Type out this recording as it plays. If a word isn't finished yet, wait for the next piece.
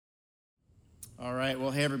All right, well,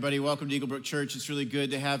 hey everybody, welcome to Eaglebrook Church. It's really good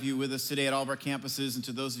to have you with us today at all of our campuses, and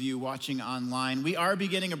to those of you watching online. We are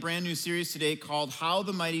beginning a brand new series today called How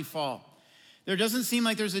the Mighty Fall. There doesn't seem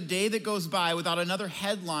like there's a day that goes by without another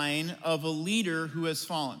headline of a leader who has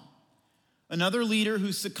fallen. Another leader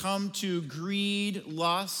who succumbed to greed,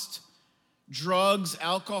 lust, drugs,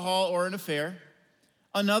 alcohol, or an affair.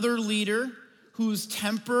 Another leader whose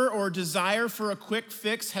temper or desire for a quick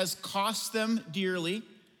fix has cost them dearly.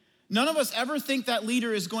 None of us ever think that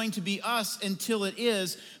leader is going to be us until it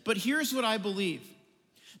is, but here's what I believe.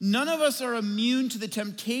 None of us are immune to the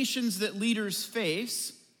temptations that leaders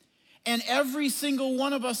face, and every single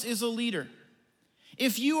one of us is a leader.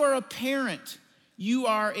 If you are a parent, you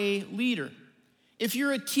are a leader. If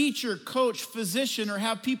you're a teacher, coach, physician, or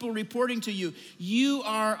have people reporting to you, you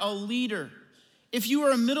are a leader. If you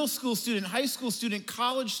are a middle school student, high school student,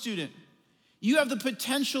 college student, you have the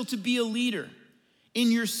potential to be a leader in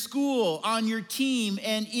your school, on your team,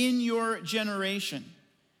 and in your generation.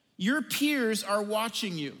 Your peers are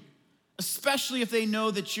watching you, especially if they know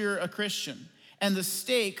that you're a Christian, and the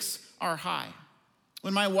stakes are high.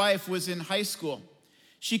 When my wife was in high school,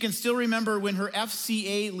 she can still remember when her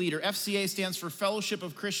FCA leader, FCA stands for Fellowship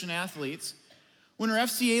of Christian Athletes, when her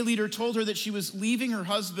FCA leader told her that she was leaving her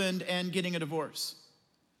husband and getting a divorce.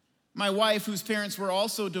 My wife, whose parents were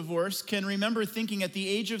also divorced, can remember thinking at the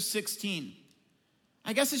age of 16,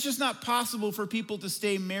 I guess it's just not possible for people to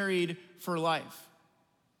stay married for life.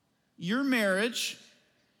 Your marriage,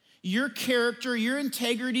 your character, your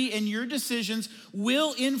integrity, and your decisions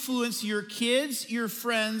will influence your kids, your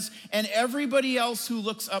friends, and everybody else who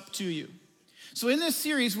looks up to you. So in this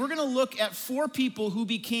series, we're gonna look at 4 people who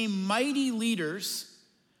became mighty leaders,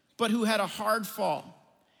 but who had a hard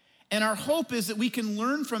fall. And our hope is that we can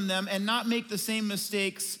learn from them and not make the same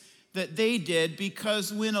mistakes that they did,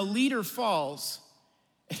 because when a leader falls,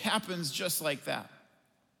 it happens just like that.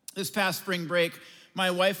 This past spring break,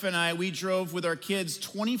 my wife and I, we drove with our kids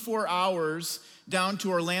 24 hours down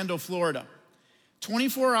to Orlando, Florida.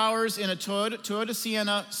 24 hours in a Toyota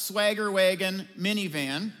Sienna Swagger Wagon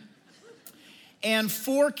minivan, and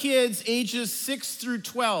 4 kids ages 6 through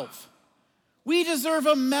 12. We deserve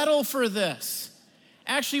a medal for this.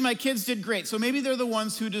 Actually, my kids did great, so maybe they're the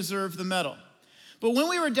ones who deserve the medal. But when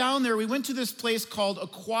we were down there, we went to this place called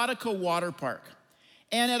Aquatica Water Park.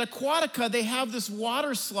 And at Aquatica, they have this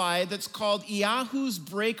water slide that's called Yahoo's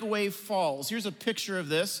Breakaway Falls. Here's a picture of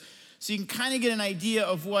this, so you can kind of get an idea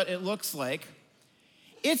of what it looks like.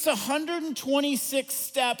 It's 126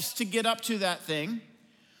 steps to get up to that thing,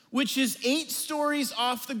 which is 8 stories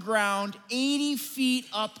off the ground, 80 feet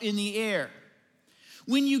up in the air.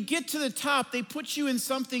 When you get to the top, they put you in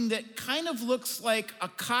something that kind of looks like a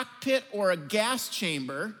cockpit or a gas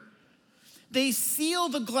chamber. They seal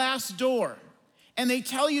the glass door, and they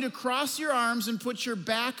tell you to cross your arms and put your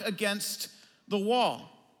back against the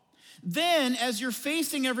wall. Then, as you're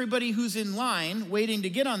facing everybody who's in line, waiting to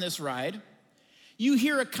get on this ride, you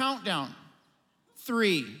hear a countdown.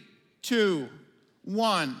 3, 2,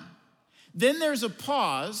 1. Then there's a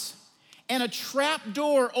pause, and a trap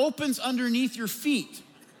door opens underneath your feet.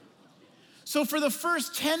 So for the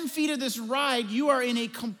first 10 feet of this ride, you are in a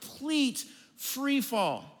complete free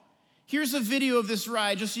fall. Here's a video of this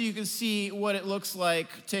ride just so you can see what it looks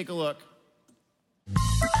like. Take a look.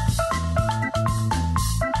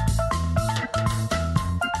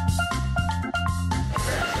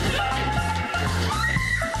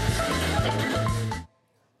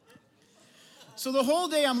 So the whole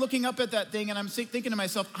day I'm looking up at that thing and I'm thinking to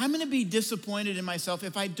myself, I'm gonna be disappointed in myself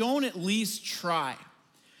if I don't at least try.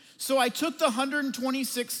 So I took the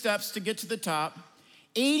 126 steps to get to the top,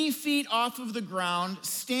 80 feet off of the ground,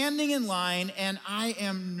 standing in line, and I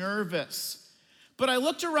am nervous. But I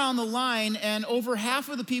looked around the line, and over half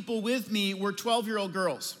of the people with me were 12-year-old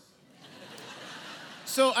girls.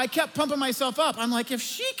 So I kept pumping myself up. I'm like, if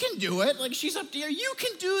she can do it, like she's up there, you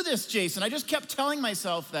can do this, Jason. I just kept telling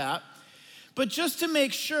myself that. But just to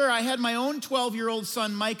make sure, I had my own 12-year-old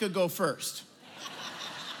son, Micah, go first.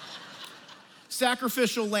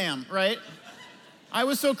 Sacrificial lamb, right? I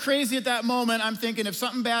was so crazy at that moment, I'm thinking if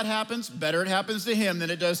something bad happens, better it happens to him than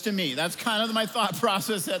it does to me. That's kind of my thought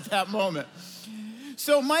process at that moment.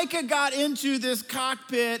 So Micah got into this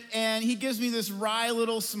cockpit and he gives me this wry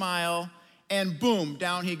little smile and boom,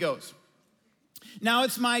 down he goes. Now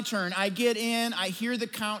it's my turn. I get in, I hear the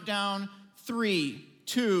countdown, 3,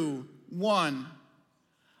 2, 1.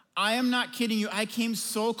 I am not kidding you, I came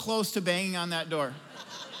so close to banging on that door.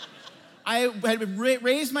 I had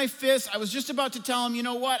raised my fist. I was just about to tell him, you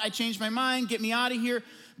know what? I changed my mind. Get me out of here.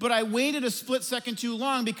 But I waited a split second too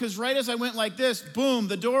long because right as I went like this, boom,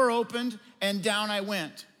 the door opened and down I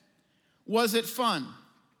went. Was it fun?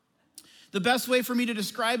 The best way for me to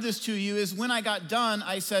describe this to you is when I got done,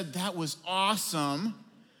 I said, that was awesome.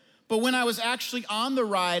 But when I was actually on the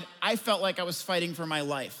ride, I felt like I was fighting for my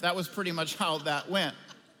life. That was pretty much how that went.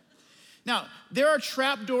 Now, there are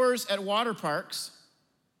trap doors at water parks,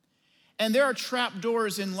 and there are trap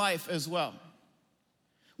doors in life as well.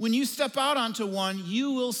 When you step out onto one,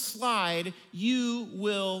 you will slide, you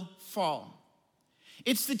will fall.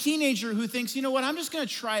 It's the teenager who thinks, you know what, I'm just gonna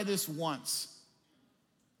try this once.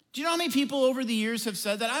 Do you know how many people over the years have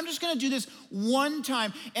said that? I'm just gonna do this one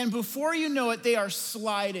time, and before you know it, they are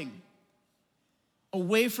sliding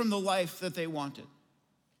away from the life that they wanted.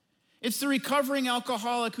 It's the recovering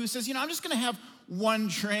alcoholic who says, you know, I'm just gonna have one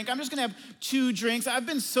drink. I'm just gonna have 2 drinks. I've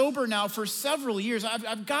been sober now for several years.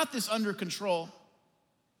 I've got this under control.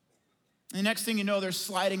 And the next thing you know, they're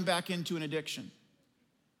sliding back into an addiction.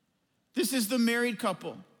 This is the married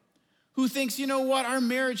couple who thinks, you know what, our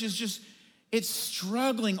marriage is just, it's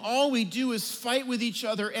struggling. All we do is fight with each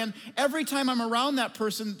other. And every time I'm around that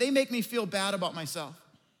person, they make me feel bad about myself.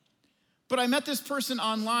 But I met this person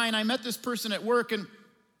online, I met this person at work, and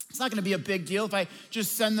it's not gonna be a big deal if I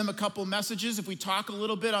just send them a couple messages, if we talk a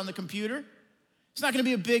little bit on the computer. It's not gonna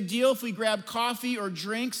be a big deal if we grab coffee or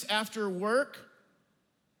drinks after work.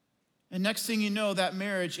 And next thing you know, that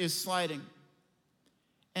marriage is sliding.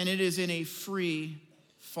 And it is in a free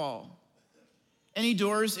fall. Any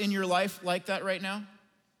doors in your life like that right now?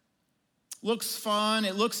 Looks fun,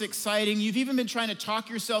 it looks exciting. You've even been trying to talk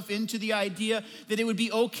yourself into the idea that it would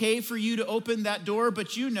be okay for you to open that door,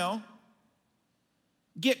 but you know,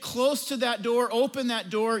 get close to that door, open that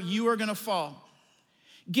door, you are gonna fall.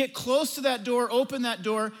 Get close to that door, open that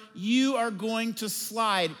door, you are going to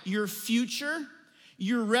slide. Your future,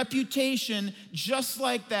 your reputation, just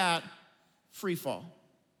like that, free fall.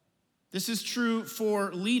 This is true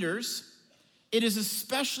for leaders. It is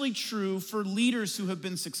especially true for leaders who have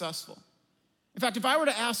been successful. In fact, if I were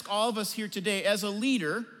to ask all of us here today, as a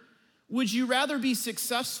leader, would you rather be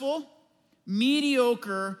successful,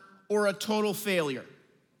 mediocre, or a total failure?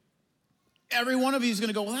 Every one of you is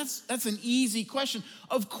gonna go, well, that's an easy question.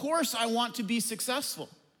 Of course I want to be successful.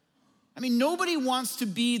 I mean, nobody wants to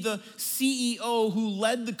be the CEO who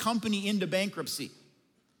led the company into bankruptcy.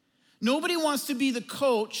 Nobody wants to be the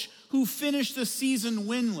coach who finished the season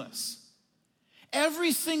winless.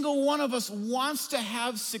 Every single one of us wants to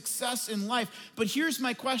have success in life. But here's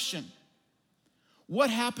my question. What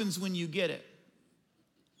happens when you get it?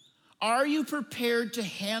 Are you prepared to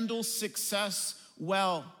handle success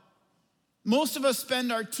well? Most of us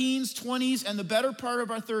spend our teens, 20s, and the better part of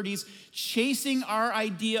our 30s chasing our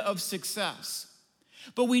idea of success.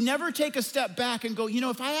 But we never take a step back and go, you know,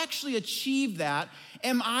 if I actually achieve that,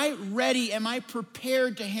 am I ready? Am I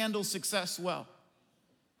prepared to handle success well?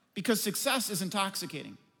 Because success is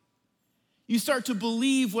intoxicating. You start to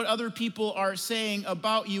believe what other people are saying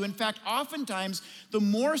about you. In fact, oftentimes, the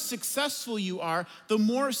more successful you are, the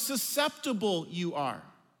more susceptible you are.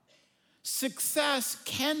 Success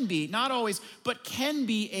can be, not always, but can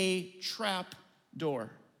be a trap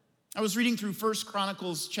door. I was reading through 1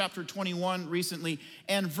 Chronicles chapter 21 recently,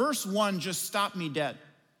 and verse 1 just stopped me dead.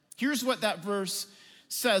 Here's what that verse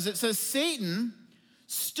says. It says, Satan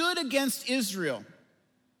stood against Israel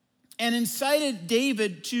and incited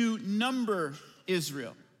David to number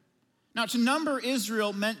Israel. Now, to number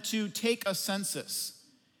Israel meant to take a census.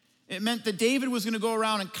 It meant that David was going to go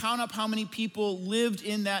around and count up how many people lived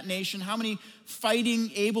in that nation, how many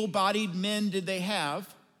fighting, able-bodied men did they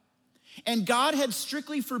have. And God had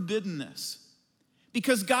strictly forbidden this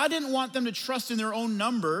because God didn't want them to trust in their own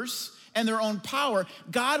numbers and their own power.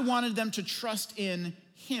 God wanted them to trust in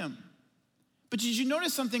him. But did you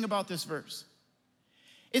notice something about this verse?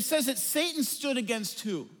 It says that Satan stood against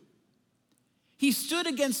who? He stood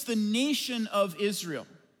against the nation of Israel.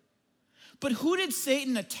 But who did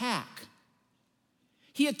Satan attack?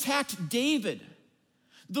 He attacked David,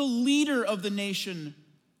 the leader of the nation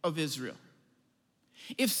of Israel.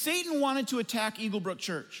 If Satan wanted to attack Eaglebrook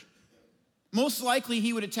Church, most likely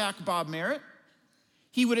he would attack Bob Merritt.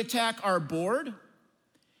 He would attack our board.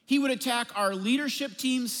 He would attack our leadership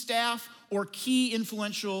team, staff, or key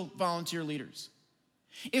influential volunteer leaders.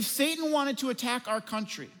 If Satan wanted to attack our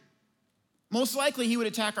country, most likely he would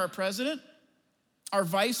attack our president, our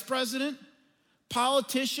vice president,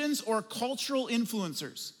 politicians, or cultural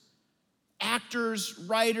influencers. Actors,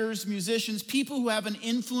 writers, musicians, people who have an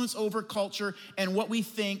influence over culture and what we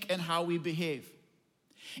think and how we behave.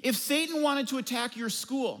 If Satan wanted to attack your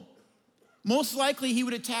school, most likely he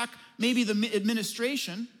would attack maybe the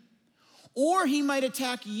administration, or he might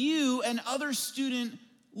attack you and other student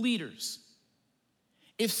leaders.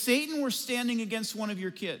 If Satan were standing against one of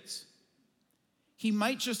your kids, he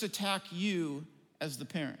might just attack you as the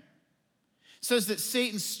parent. It says that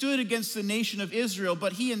Satan stood against the nation of Israel,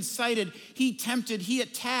 but he incited, he tempted, he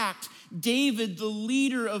attacked David, the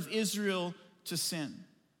leader of Israel, to sin.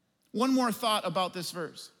 One more thought about this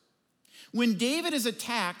verse. When David is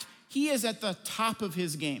attacked, he is at the top of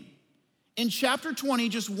his game. In chapter 20,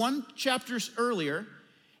 just one chapter earlier,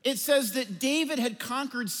 it says that David had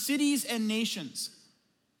conquered cities and nations.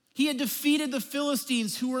 He had defeated the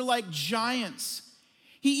Philistines, who were like giants.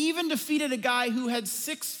 He even defeated a guy who had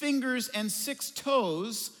 6 fingers and 6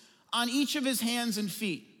 toes on each of his hands and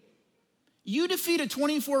feet. You defeat a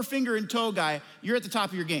 24-finger and toe guy, you're at the top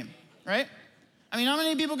of your game, right? I mean, how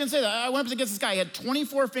many people can say that? I went up against this guy, he had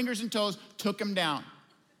 24 fingers and toes, took him down.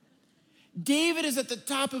 David is at the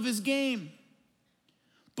top of his game.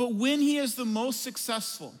 But when he is the most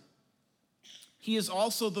successful, he is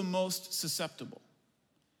also the most susceptible.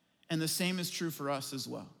 And the same is true for us as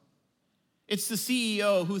well. It's the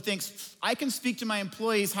CEO who thinks, I can speak to my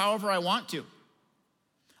employees however I want to.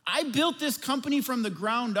 I built this company from the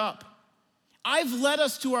ground up. I've led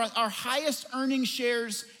us to our highest earning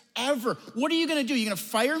shares ever. What are you gonna do? You gonna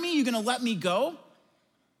fire me? You gonna let me go?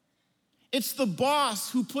 It's the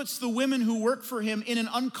boss who puts the women who work for him in an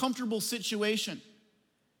uncomfortable situation.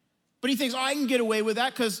 But he thinks, I can get away with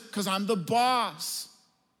that because I'm the boss.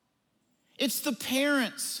 It's the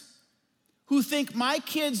parents who think my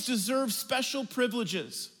kids deserve special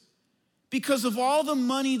privileges because of all the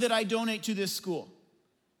money that I donate to this school.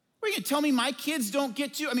 What, are you gonna tell me my kids don't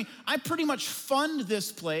get to? I mean, I pretty much fund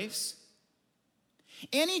this place.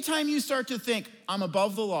 Anytime you start to think, I'm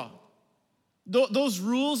above the law, those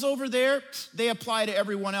rules over there, they apply to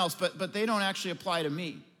everyone else, but they don't actually apply to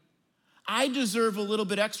me. I deserve a little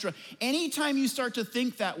bit extra. Anytime you start to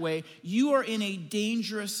think that way, you are in a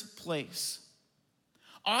dangerous place.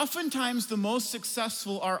 Oftentimes, the most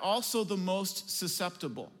successful are also the most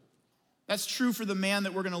susceptible. That's true for the man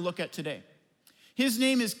that we're going to look at today. His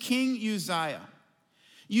name is King Uzziah.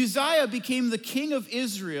 Uzziah became the king of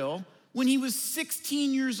Israel when he was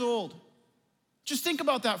 16 years old. Just think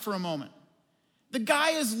about that for a moment. The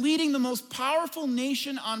guy is leading the most powerful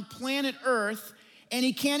nation on planet Earth, and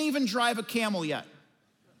he can't even drive a camel yet.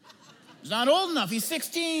 He's not old enough, he's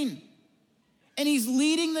 16. And he's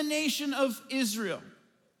leading the nation of Israel.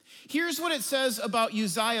 Here's what it says about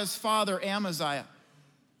Uzziah's father, Amaziah.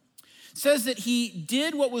 It says that he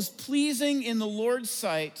did what was pleasing in the Lord's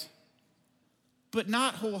sight, but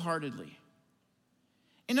not wholeheartedly.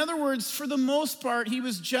 In other words, for the most part, he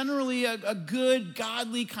was generally a good,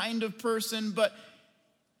 godly kind of person, but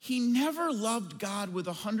he never loved God with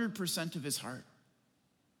 100% of his heart.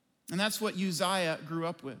 And that's what Uzziah grew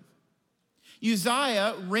up with.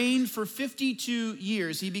 Uzziah reigned for 52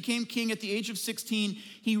 years. He became king at the age of 16.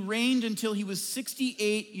 He reigned until he was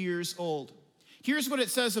 68 years old. Here's what it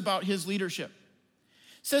says about his leadership.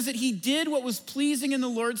 It says that he did what was pleasing in the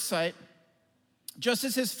Lord's sight, just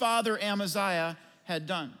as his father Amaziah had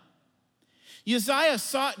done. Uzziah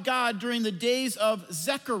sought God during the days of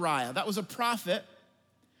Zechariah. That was a prophet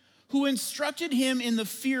who instructed him in the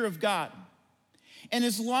fear of God. And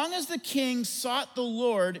as long as the king sought the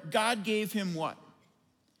Lord, God gave him what?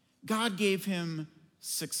 God gave him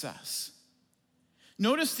success.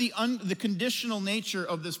 Notice the conditional nature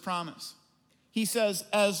of this promise. He says,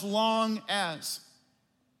 as long as.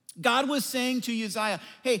 God was saying to Uzziah,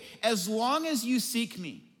 hey, as long as you seek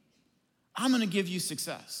me, I'm gonna give you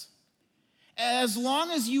success. As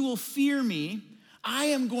long as you will fear me, I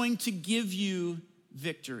am going to give you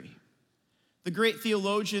victory. The great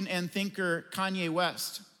theologian and thinker Kanye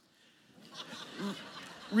West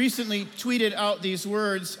recently tweeted out these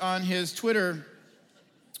words on his Twitter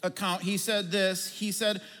account. He said this, he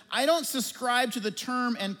said, I don't subscribe to the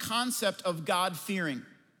term and concept of God-fearing.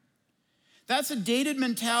 That's a dated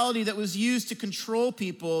mentality that was used to control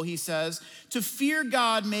people, he says. To fear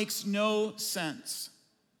God makes no sense.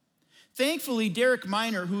 Thankfully, Derek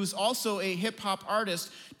Minor, who's also a hip-hop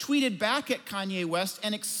artist, tweeted back at Kanye West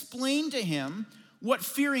and explained to him what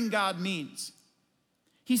fearing God means.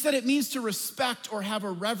 He said it means to respect or have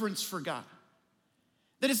a reverence for God.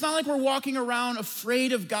 That it's not like we're walking around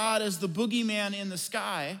afraid of God as the boogeyman in the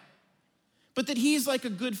sky, but that he's like a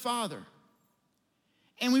good father.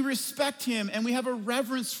 And we respect him and we have a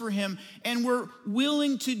reverence for him and we're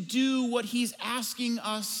willing to do what he's asking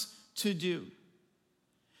us to do.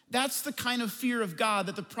 That's the kind of fear of God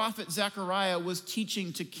that the prophet Zechariah was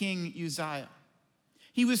teaching to King Uzziah.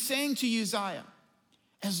 He was saying to Uzziah,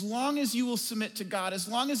 as long as you will submit to God, as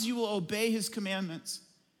long as you will obey his commandments,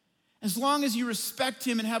 as long as you respect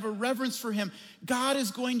him and have a reverence for him, God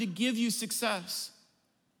is going to give you success.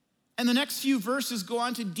 And the next few verses go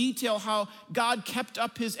on to detail how God kept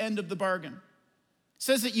up his end of the bargain. It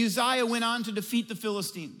says that Uzziah went on to defeat the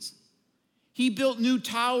Philistines. He built new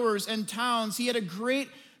towers and towns. He had a great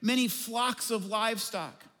many flocks of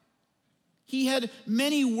livestock. He had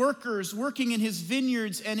many workers working in his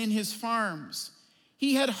vineyards and in his farms.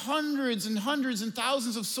 He had hundreds and hundreds and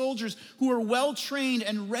thousands of soldiers who were well trained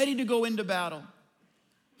and ready to go into battle.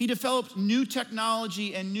 He developed new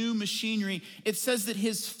technology and new machinery. It says that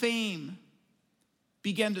his fame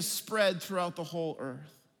began to spread throughout the whole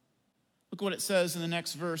earth. Look what it says in the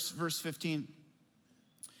next verse, verse 15.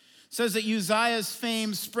 It says that Uzziah's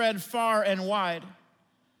fame spread far and wide,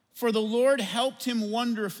 for the Lord helped him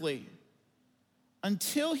wonderfully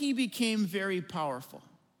until he became very powerful.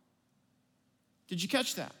 Did you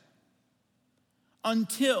catch that?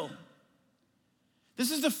 Until. This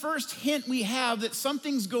is the first hint we have that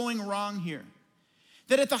something's going wrong here.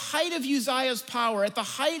 That at the height of Uzziah's power, at the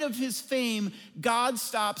height of his fame, God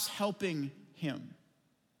stops helping him.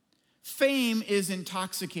 Fame is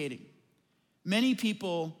intoxicating. Many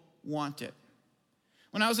people want it.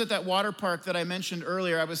 When I was at that water park that I mentioned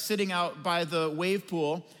earlier, I was sitting out by the wave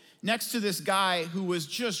pool next to this guy who was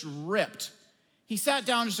just ripped. He sat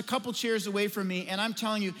down just a couple chairs away from me, and I'm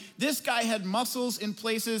telling you, this guy had muscles in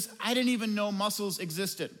places I didn't even know muscles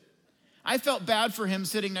existed. I felt bad for him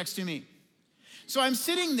sitting next to me. So I'm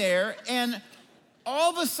sitting there, and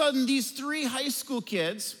all of a sudden, these 3 high school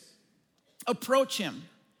kids approach him,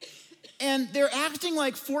 and they're acting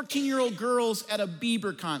like 14-year-old girls at a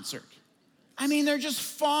Bieber concert. I mean, they're just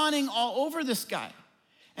fawning all over this guy.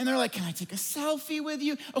 And they're like, can I take a selfie with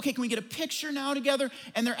you? Okay, can we get a picture now together?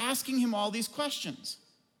 And they're asking him all these questions.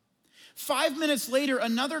 5 minutes later,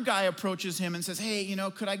 another guy approaches him and says, hey,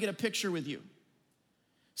 could I get a picture with you?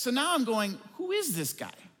 So now I'm going, who is this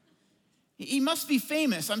guy? He must be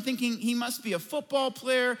famous. I'm thinking he must be a football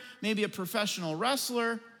player, maybe a professional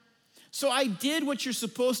wrestler. So I did what you're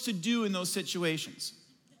supposed to do in those situations.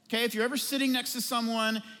 Okay, if you're ever sitting next to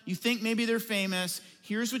someone, you think maybe they're famous,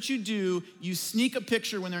 here's what you do. You sneak a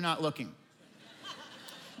picture when they're not looking.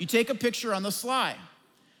 You take a picture on the sly.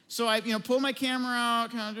 So I, pull my camera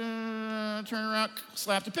out, turn around,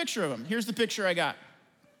 slapped a picture of him. Here's the picture I got.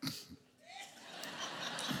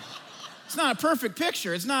 It's not a perfect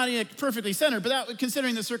picture. It's not perfectly centered, but that,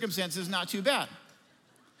 considering the circumstances, not too bad.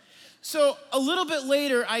 So a little bit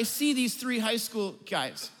later, I see these 3 high school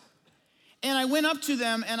guys. And I went up to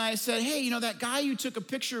them and I said, hey, that guy you took a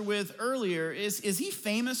picture with earlier, is he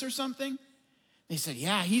famous or something? They said,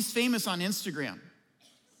 yeah, he's famous on Instagram.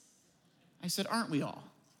 I said, aren't we all?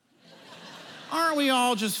 Aren't we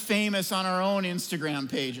all just famous on our own Instagram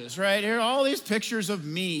pages, right? Here are all these pictures of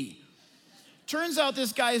me. Turns out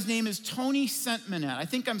this guy's name is Tony Sentmanet. I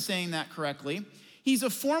think I'm saying that correctly. He's a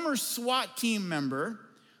former SWAT team member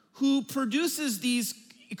who produces these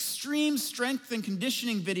extreme strength and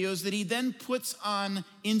conditioning videos that he then puts on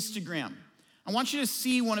Instagram. I want you to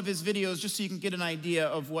see one of his videos just so you can get an idea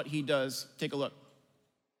of what he does. Take a look.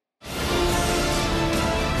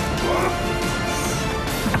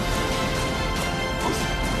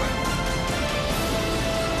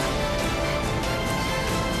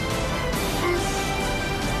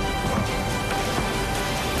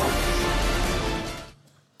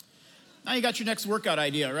 Now you got your next workout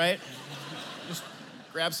idea, right? Just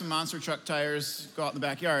grab some monster truck tires, go out in the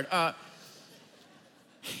backyard.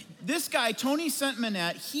 This guy, Tony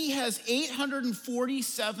Sentmanet, he has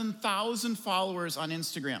 847,000 followers on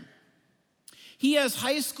Instagram. He has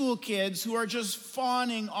high school kids who are just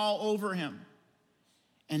fawning all over him.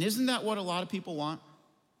 And isn't that what a lot of people want?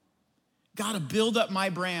 Got to build up my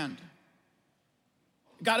brand.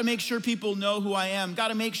 Got to make sure people know who I am. Got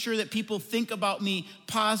to make sure that people think about me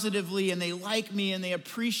positively and they like me and they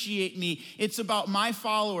appreciate me. It's about my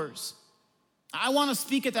followers. I want to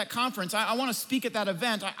speak at that conference. I want to speak at that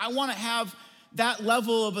event. I want to have that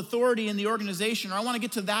level of authority in the organization, or I want to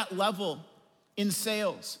get to that level in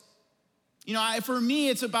sales. For me,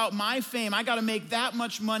 it's about my fame. I got to make that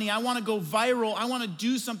much money. I want to go viral. I want to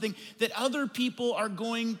do something that other people are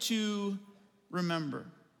going to remember.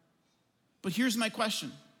 But here's my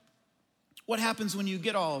question. What happens when you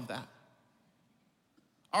get all of that?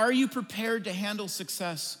 Are you prepared to handle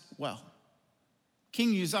success well?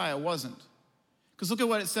 King Uzziah wasn't. Because look at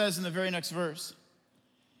what it says in the very next verse.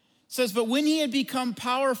 It says, but when he had become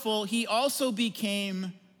powerful, he also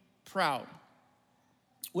became proud,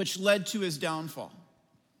 which led to his downfall.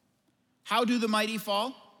 How do the mighty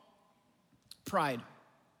fall? Pride.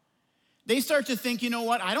 They start to think,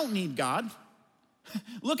 I don't need God.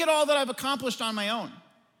 Look at all that I've accomplished on my own.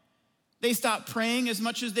 They stop praying as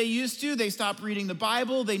much as they used to. They stop reading the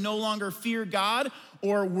Bible. They no longer fear God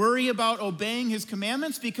or worry about obeying his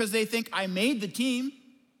commandments because they think, I made the team.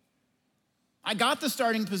 I got the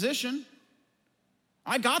starting position.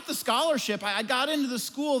 I got the scholarship. I got into the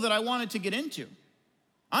school that I wanted to get into.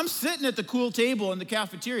 I'm sitting at the cool table in the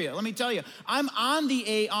cafeteria. Let me tell you, I'm on the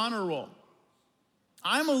A honor roll.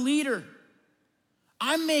 I'm a leader.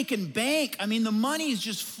 I'm making bank. I mean, the money's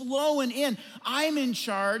just flowing in. I'm in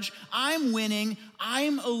charge. I'm winning.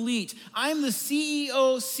 I'm elite. I'm the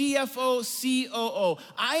CEO, CFO, COO.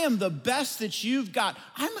 I am the best that you've got.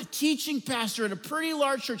 I'm a teaching pastor at a pretty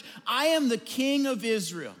large church. I am the king of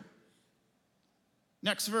Israel.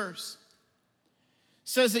 Next verse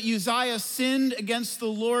says that Uzziah sinned against the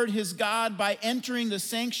Lord his God by entering the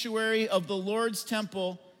sanctuary of the Lord's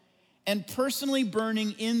temple and personally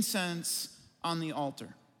burning incense on the altar.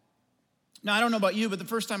 Now, I don't know about you, but the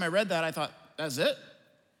first time I read that, I thought, that's it?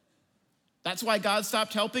 That's why God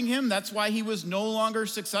stopped helping him? That's why he was no longer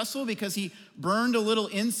successful, because he burned a little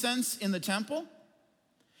incense in the temple?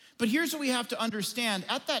 But here's what we have to understand.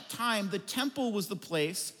 At that time, the temple was the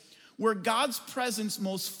place where God's presence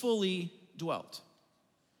most fully dwelt.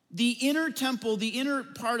 The inner temple, the inner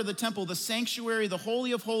part of the temple, the sanctuary, the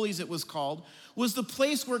Holy of Holies it was called, was the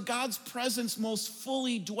place where God's presence most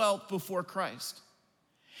fully dwelt before Christ.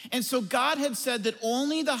 And so God had said that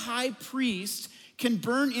only the high priest can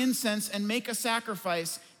burn incense and make a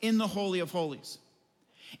sacrifice in the Holy of Holies.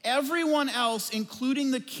 Everyone else,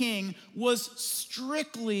 including the king, was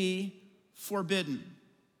strictly forbidden.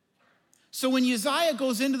 So when Uzziah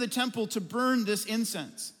goes into the temple to burn this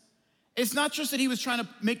incense, it's not just that he was trying to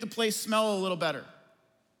make the place smell a little better.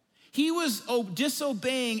 He was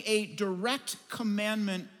disobeying a direct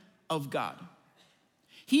commandment of God.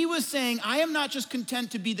 He was saying, I am not just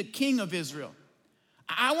content to be the king of Israel.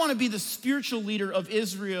 I want to be the spiritual leader of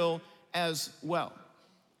Israel as well.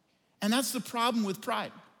 And that's the problem with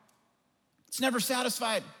pride. It's never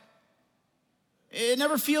satisfied. It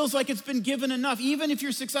never feels like it's been given enough. Even if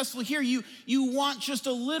you're successful here, you want just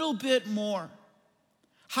a little bit more.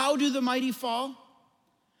 How do the mighty fall?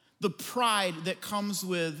 The pride that comes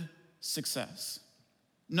with success.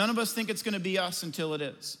 None of us think it's going to be us until it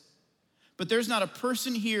is. But there's not a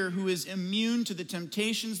person here who is immune to the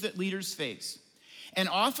temptations that leaders face. And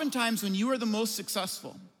oftentimes when you are the most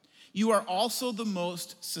successful, you are also the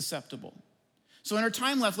most susceptible. So in our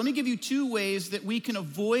time left, let me give you 2 ways that we can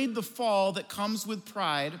avoid the fall that comes with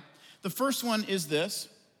pride. The first one is this: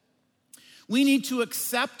 we need to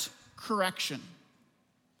accept correction.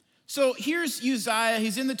 So here's Uzziah.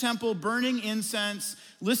 He's in the temple burning incense,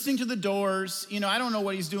 listening to the doors. I don't know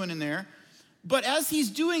what he's doing in there. But as he's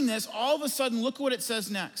doing this, all of a sudden, look what it says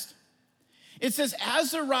next. It says,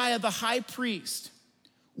 Azariah the high priest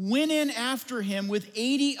went in after him with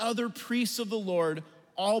 80 other priests of the Lord,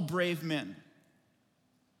 all brave men.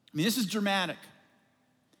 I mean, this is dramatic.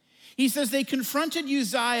 He says they confronted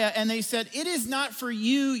Uzziah and they said, it is not for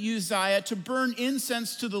you, Uzziah, to burn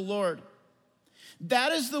incense to the Lord.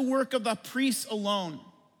 That is the work of the priests alone.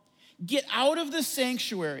 Get out of the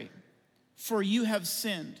sanctuary, for you have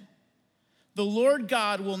sinned. The Lord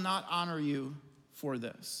God will not honor you for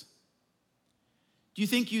this. Do you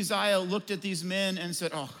think Uzziah looked at these men and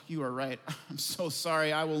said, oh, you are right. I'm so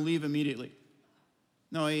sorry. I will leave immediately?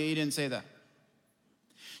 No, he didn't say that.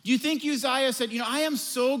 Do you think Uzziah said, I am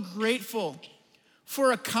so grateful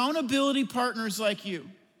for accountability partners like you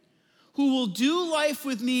who will do life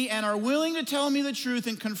with me and are willing to tell me the truth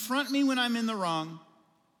and confront me when I'm in the wrong?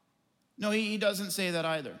 No, he doesn't say that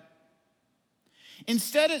either.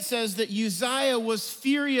 Instead, it says that Uzziah was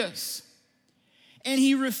furious and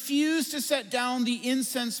he refused to set down the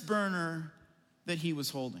incense burner that he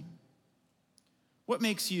was holding. What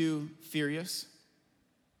makes you furious?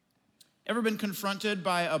 Ever been confronted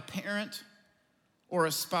by a parent or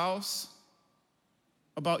a spouse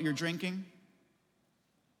about your drinking?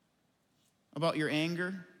 About your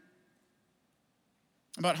anger?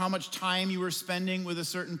 About how much time you were spending with a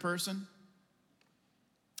certain person?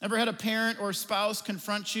 Ever had a parent or spouse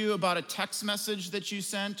confront you about a text message that you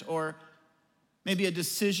sent or maybe a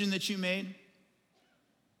decision that you made?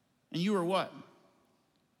 And you were what?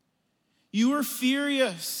 You were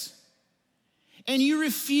furious. And you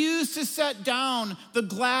refused to set down the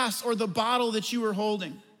glass or the bottle that you were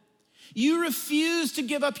holding. You refuse to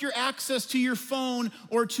give up your access to your phone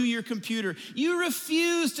or to your computer. You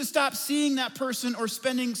refuse to stop seeing that person or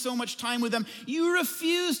spending so much time with them. You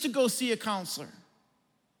refuse to go see a counselor.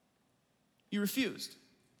 You refused.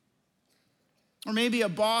 Or maybe a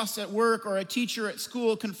boss at work or a teacher at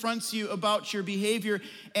school confronts you about your behavior,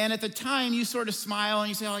 and at the time you sort of smile and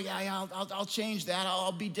you say, oh yeah, I'll change that,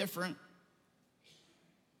 I'll be different.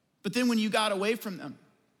 But then when you got away from them,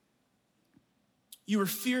 you were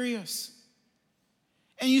furious.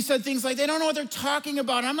 And you said things like, they don't know what they're talking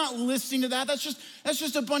about. I'm not listening to that. That's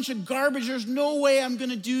just a bunch of garbage. There's no way I'm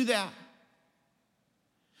going to do that.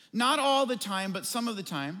 Not all the time, but some of the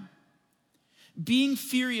time, being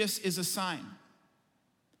furious is a sign.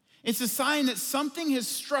 It's a sign that something has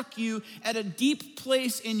struck you at a deep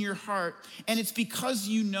place in your heart, and it's because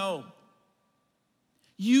you know.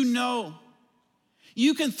 You know.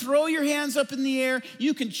 You can throw your hands up in the air,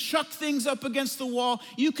 you can chuck things up against the wall,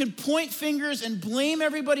 you can point fingers and blame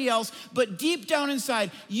everybody else, but deep down inside,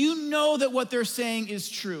 you know that what they're saying is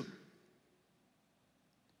true.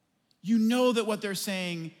 You know that what they're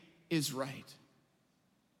saying is right.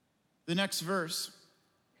 The next verse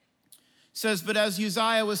says, but as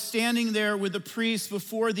Uzziah was standing there with the priests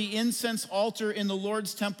before the incense altar in the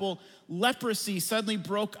Lord's temple, leprosy suddenly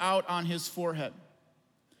broke out on his forehead.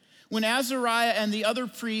 When Azariah and the other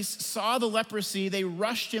priests saw the leprosy, they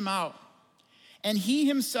rushed him out, and he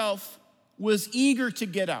himself was eager to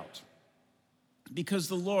get out because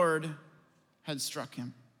the Lord had struck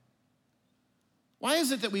him. Why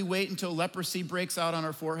is it that we wait until leprosy breaks out on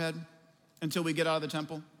our forehead until we get out of the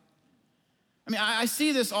temple? I mean, I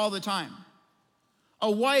see this all the time. A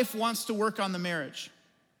wife wants to work on the marriage.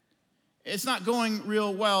 It's not going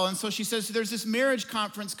real well, and so she says, there's this marriage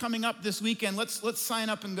conference coming up this weekend. Let's sign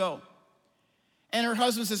up and go. And her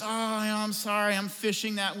husband says, I'm sorry, I'm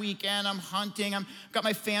fishing that weekend, I'm hunting, I've got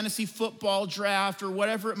my fantasy football draft or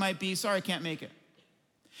whatever it might be. Sorry, I can't make it.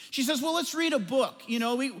 She says, well, let's read a book. You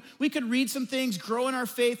know, we could read some things, grow in our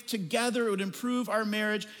faith together. It would improve our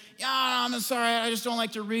marriage. Yeah, I'm sorry, I just don't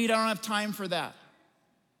like to read. I don't have time for that.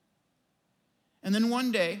 And then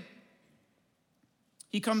one day,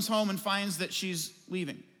 he comes home and finds that she's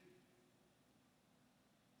leaving.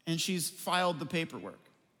 And she's filed the paperwork.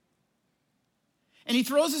 And he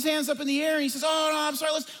throws his hands up in the air and he says, oh, no, I'm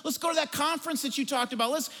sorry, let's go to that conference that you talked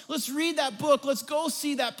about. Let's read that book. Let's go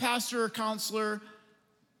see that pastor or counselor.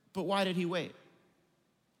 But why did he wait?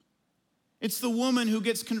 It's the woman who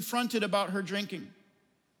gets confronted about her drinking.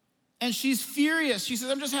 And she's furious. She says,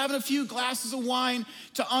 I'm just having a few glasses of wine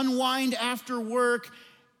to unwind after work.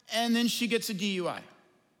 And then she gets a DUI.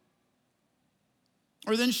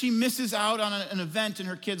 Or then she misses out on an event in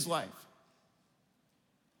her kid's life.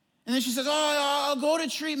 And then she says, I'll go to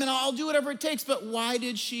treatment. I'll do whatever it takes. But why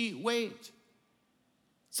did she wait?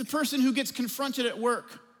 It's a person who gets confronted at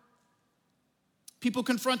work. People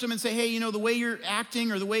confront them and say, hey, you know, the way you're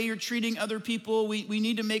acting or the way you're treating other people, we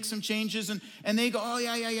need to make some changes. And they go, oh,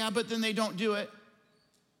 yeah, but then they don't do it.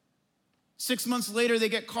 6 months later, they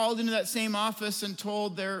get called into that same office and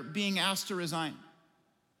told they're being asked to resign.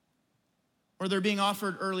 Or they're being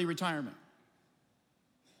offered early retirement.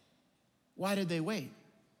 Why did they wait?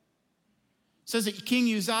 It says that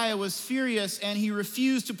King Uzziah was furious and he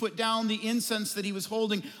refused to put down the incense that he was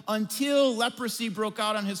holding until leprosy broke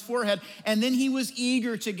out on his forehead, and then he was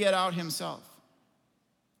eager to get out himself.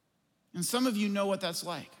 And some of you know what that's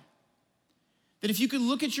like. That if you could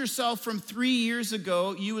look at yourself from 3 years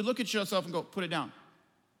ago, you would look at yourself and go, put it down.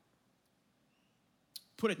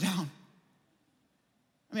 Put it down.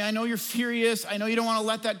 I mean, I know you're furious. I know you don't want to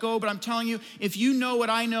let that go, but I'm telling you, if you know what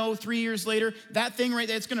I know 3 years later, that thing right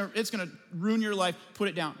there, it's gonna ruin your life. Put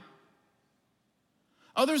it down.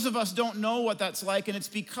 Others of us don't know what that's like, and it's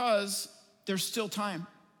because there's still time.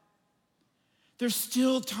 There's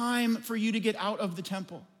still time for you to get out of the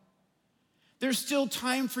temple. There's still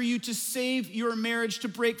time for you to save your marriage, to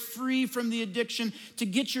break free from the addiction, to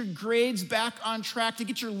get your grades back on track, to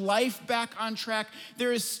get your life back on track.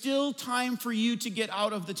 There is still time for you to get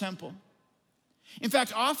out of the temple. In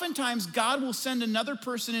fact, oftentimes God will send another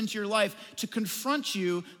person into your life to confront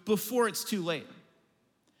you before it's too late.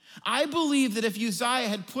 I believe that if Uzziah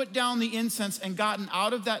had put down the incense and gotten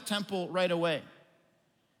out of that temple right away,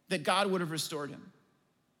 that God would have restored him.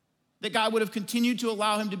 That God would have continued to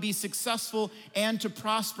allow him to be successful and to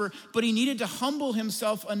prosper, but he needed to humble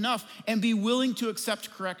himself enough and be willing to accept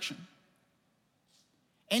correction.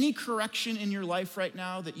 Any correction in your life right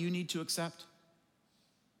now that you need to accept?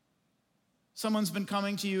 Someone's been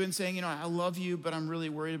coming to you and saying, you know, I love you, but I'm really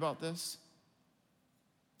worried about this.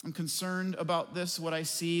 I'm concerned about this, what I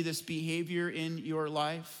see, this behavior in your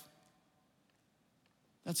life.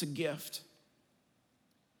 That's a gift.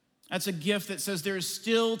 That's a gift that says there's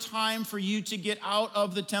still time for you to get out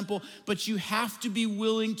of the temple, but you have to be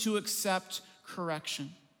willing to accept correction.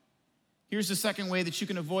 Here's the second way that you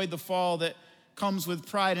can avoid the fall that comes with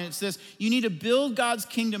pride, and it's this: you need to build God's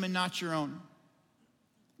kingdom and not your own.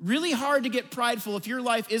 Really hard to get prideful if your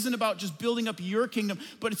life isn't about just building up your kingdom,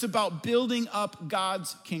 but it's about building up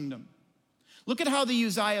God's kingdom. Look at how the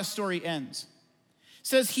Uzziah story ends. It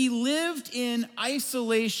says, he lived in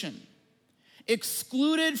isolation,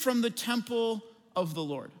 excluded from the temple of the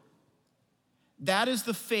Lord. That is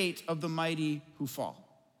the fate of the mighty who fall.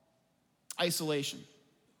 Isolation.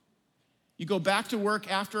 You go back to work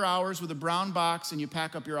after hours with a brown box and you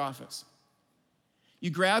pack up your office.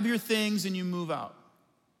 You grab your things and you move out.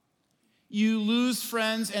 You lose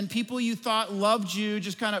friends, and people you thought loved you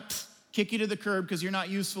just kind of kick you to the curb because you're not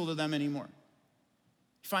useful to them anymore.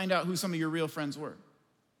 You find out who some of your real friends were.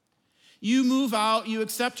 You move out, you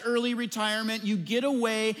accept early retirement, you get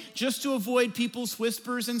away just to avoid people's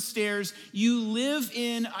whispers and stares. You live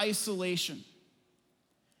in isolation.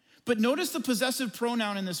 But notice the possessive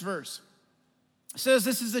pronoun in this verse. It says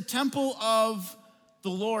this is the temple of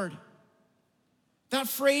the Lord. That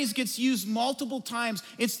phrase gets used multiple times.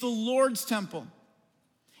 It's the Lord's temple.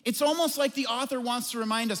 It's almost like the author wants to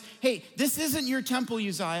remind us, hey, this isn't your temple,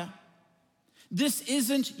 Uzziah. This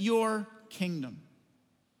isn't your kingdom.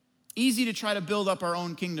 Easy to try to build up our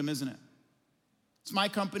own kingdom, isn't it? It's my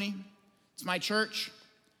company. It's my church.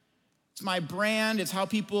 It's my brand. It's how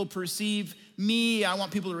people perceive me. I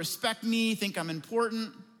want people to respect me, think I'm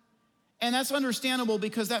important. And that's understandable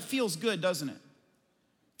because that feels good, doesn't it?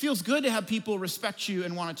 Feels good to have people respect you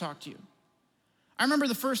and want to talk to you. I remember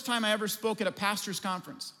the first time I ever spoke at a pastor's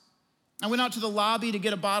conference. I went out to the lobby to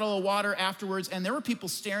get a bottle of water afterwards, and there were people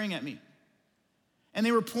staring at me. And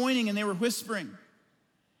they were pointing and they were whispering.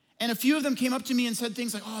 And a few of them came up to me and said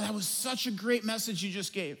things like, oh, that was such a great message you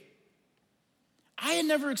just gave. I had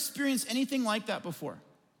never experienced anything like that before.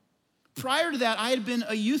 Prior to that, I had been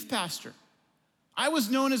a youth pastor. I was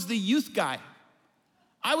known as the youth guy.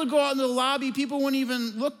 I would go out into the lobby, people wouldn't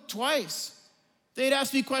even look twice. They'd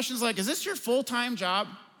ask me questions like, is this your full-time job?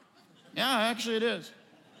 Yeah, actually it is.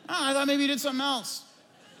 Oh, I thought maybe you did something else.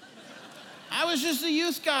 I was just a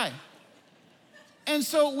youth guy. And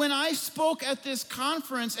so when I spoke at this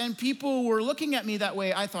conference and people were looking at me that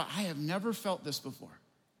way, I thought, I have never felt this before.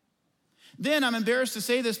 Then, I'm embarrassed to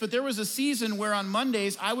say this, but there was a season where on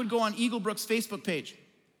Mondays, I would go on Eaglebrook's Facebook page.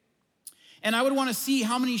 And I would want to see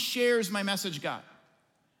how many shares my message got.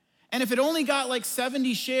 And if it only got like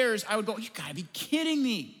 70 shares, I would go, you gotta be kidding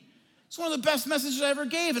me. It's one of the best messages I ever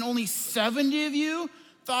gave, and only 70 of you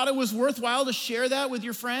thought it was worthwhile to share that with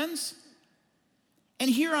your friends? And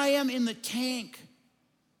here I am in the tank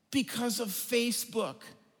because of Facebook.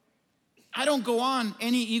 I don't go on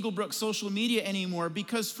any Eaglebrook social media anymore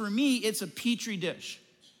because for me, it's a petri dish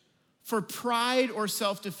for pride or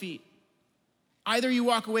self-defeat. Either you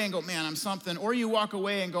walk away and go, man, I'm something, or you walk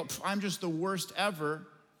away and go, I'm just the worst ever.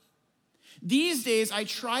 These days, I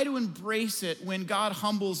try to embrace it when God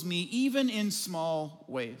humbles me, even in small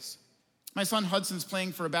ways. My son Hudson's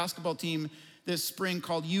playing for a basketball team this spring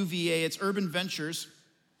called UVA. It's Urban Ventures,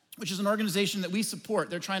 which is an organization that we support.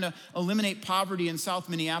 They're trying to eliminate poverty in South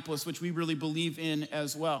Minneapolis, which we really believe in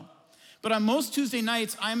as well. But on most Tuesday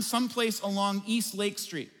nights, I'm someplace along East Lake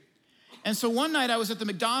Street. And so one night I was at the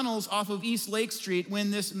McDonald's off of East Lake Street when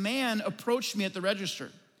this man approached me at the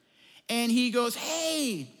register. And he goes,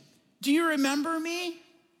 hey, do you remember me?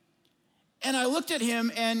 And I looked at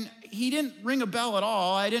him and he didn't ring a bell at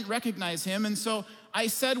all. I didn't recognize him. And so I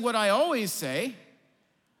said what I always say.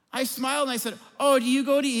 I smiled and I said, oh, do you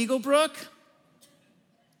go to Eaglebrook?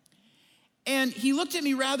 And he looked at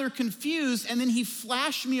me rather confused, and then he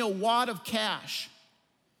flashed me a wad of cash.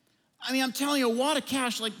 I mean, I'm telling you, a wad of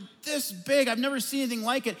cash like this big, I've never seen anything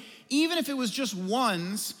like it. Even if it was just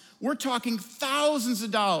ones, we're talking thousands of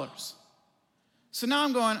dollars. So now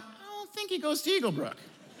I'm going, I don't think he goes to Eaglebrook.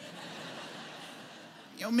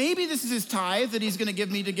 You know, maybe this is his tithe that he's gonna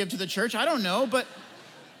give me to give to the church, I don't know, but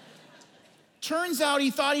turns out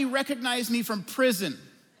he thought he recognized me from prison.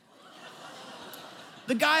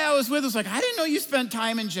 The guy I was with was like, I didn't know you spent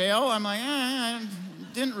time in jail. I'm like, I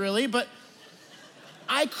didn't really, but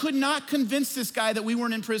I could not convince this guy that we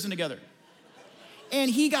weren't in prison together.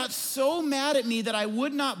 And he got so mad at me that I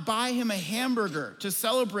would not buy him a hamburger to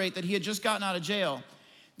celebrate that he had just gotten out of jail,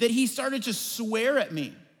 that he started to swear at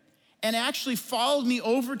me and actually followed me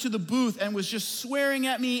over to the booth and was just swearing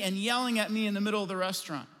at me and yelling at me in the middle of the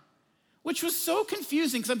restaurant, which was so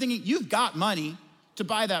confusing because I'm thinking, you've got money to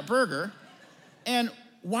buy that burger, and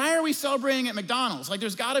why are we celebrating at McDonald's? Like,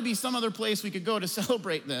 there's gotta be some other place we could go to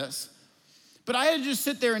celebrate this. But I had to just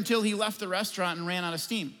sit there until he left the restaurant and ran out of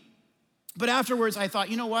steam. But afterwards, I thought,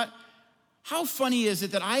 you know what? How funny is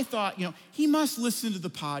it that I thought, he must listen to the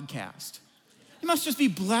podcast. He must just be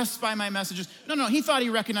blessed by my messages. No, he thought he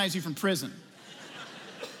recognized you from prison.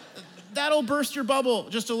 That'll burst your bubble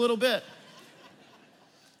just a little bit.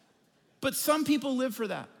 But some people live for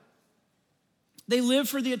that. They live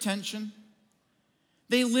for the attention.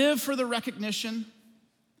 They live for the recognition.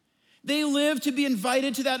 They live to be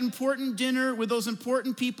invited to that important dinner with those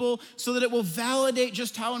important people so that it will validate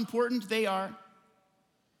just how important they are.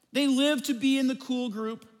 They live to be in the cool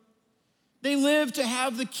group. They live to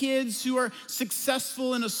have the kids who are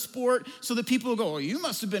successful in a sport so that people will go, "Oh, you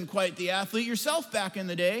must have been quite the athlete yourself back in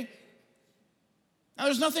the day." Now,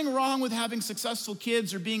 there's nothing wrong with having successful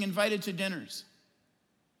kids or being invited to dinners.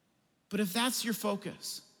 But if that's your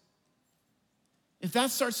focus, if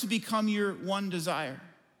that starts to become your one desire,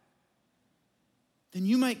 then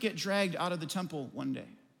you might get dragged out of the temple one day.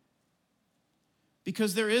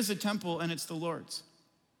 Because there is a temple and it's the Lord's.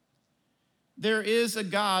 There is a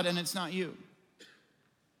God and it's not you.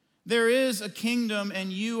 There is a kingdom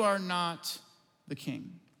and you are not the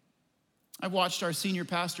king. I've watched our senior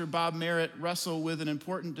pastor, Bob Merritt, wrestle with an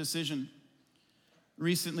important decision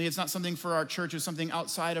recently. It's not something for our church, it's something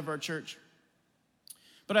outside of our church.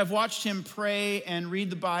 But I've watched him pray and read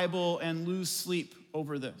the Bible and lose sleep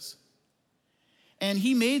over this. And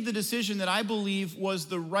he made the decision that I believe was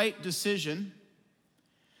the right decision,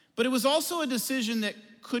 but it was also a decision that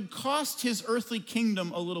could cost his earthly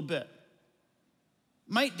kingdom a little bit.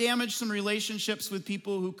 Might damage some relationships with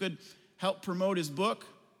people who could help promote his book,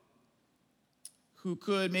 who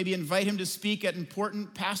could maybe invite him to speak at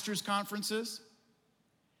important pastors' conferences.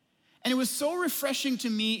 And it was so refreshing to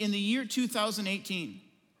me in the year 2018,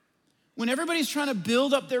 when everybody's trying to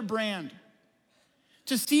build up their brand,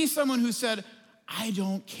 to see someone who said, "I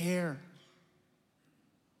don't care."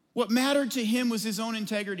 What mattered to him was his own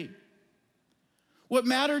integrity. What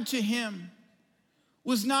mattered to him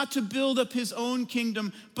was not to build up his own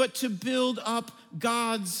kingdom, but to build up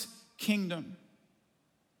God's kingdom.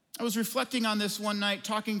 I was reflecting on this one night,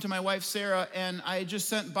 talking to my wife, Sarah, and I just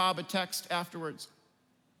sent Bob a text afterwards.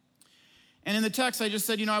 And in the text, I just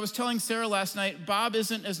said, I was telling Sarah last night, Bob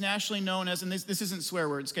isn't as nationally known as, and this isn't swear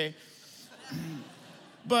words, okay?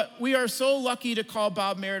 But we are so lucky to call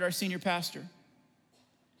Bob Merritt our senior pastor.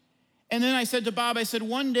 And then I said to Bob,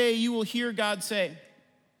 one day you will hear God say,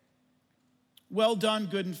 "Well done,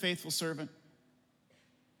 good and faithful servant.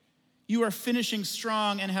 You are finishing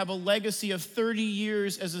strong and have a legacy of 30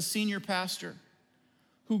 years as a senior pastor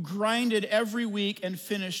who grinded every week and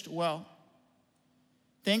finished well.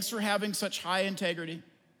 Thanks for having such high integrity.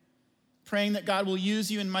 Praying that God will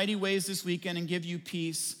use you in mighty ways this weekend and give you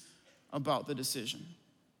peace about the decision."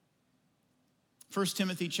 1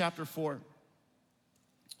 Timothy chapter 4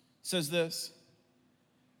 says this.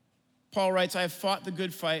 Paul writes, "I have fought the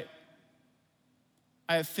good fight.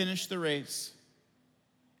 I have finished the race,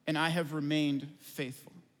 and I have remained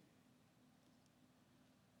faithful."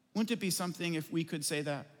 Wouldn't it be something if we could say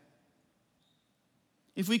that?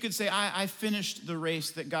 If we could say, I finished the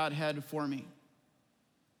race that God had for me.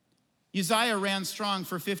 Uzziah ran strong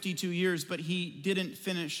for 52 years, but he didn't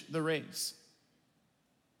finish the race.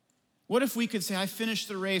 What if we could say, I finished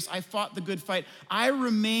the race, I fought the good fight, I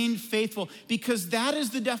remained faithful, because that is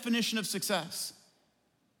the definition of success.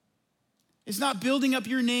 It's not building up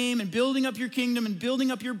your name and building up your kingdom and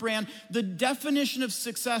building up your brand. The definition of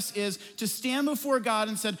success is to stand before God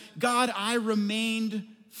and say, "God, I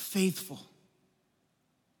remained faithful."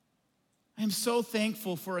 I am so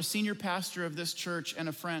thankful for a senior pastor of this church and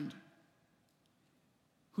a friend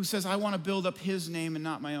who says, "I want to build up his name and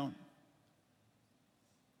not my own."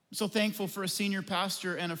 I'm so thankful for a senior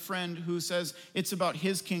pastor and a friend who says, "It's about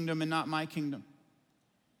his kingdom and not my kingdom."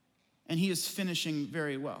 And he is finishing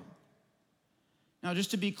very well. Now,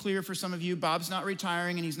 just to be clear for some of you, Bob's not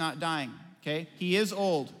retiring and he's not dying, okay? He is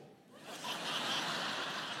old.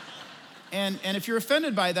 And if you're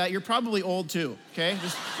offended by that, you're probably old too, okay?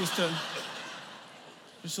 Just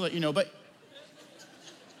to let you know. But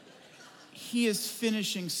he is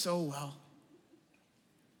finishing so well.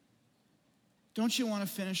 Don't you want to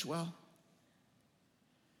finish well?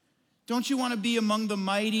 Don't you want to be among the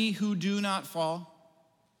mighty who do not fall?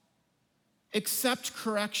 Accept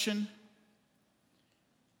correction.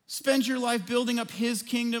 Spend your life building up his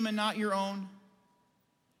kingdom and not your own.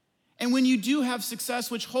 And when you do have success,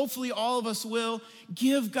 which hopefully all of us will,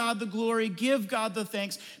 give God the glory, give God the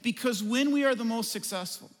thanks, because when we are the most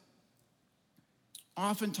successful,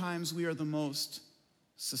 oftentimes we are the most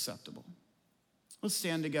susceptible. Let's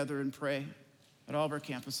stand together and pray at all of our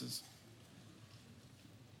campuses.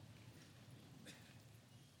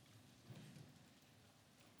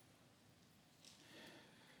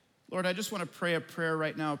 Lord, I just want to pray a prayer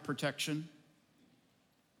right now of protection.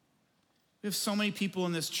 We have so many people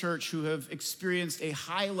in this church who have experienced a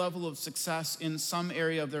high level of success in some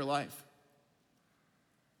area of their life.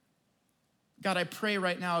 God, I pray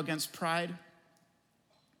right now against pride.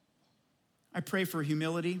 I pray for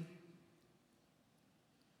humility.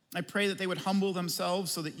 I pray that they would humble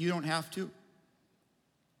themselves so that you don't have to.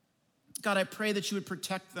 God, I pray that you would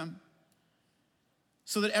protect them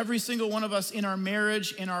so that every single one of us in our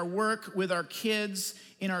marriage, in our work, with our kids,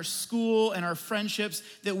 in our school and our friendships,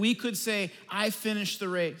 that we could say, I finished the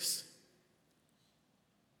race.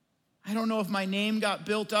 I don't know if my name got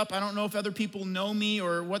built up. I don't know if other people know me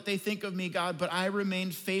or what they think of me, God, but I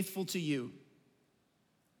remained faithful to you.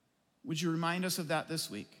 Would you remind us of that this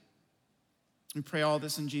week? We pray all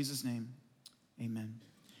this in Jesus' name. Amen.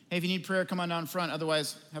 Hey, if you need prayer, come on down front.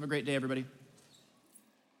 Otherwise, have a great day, everybody.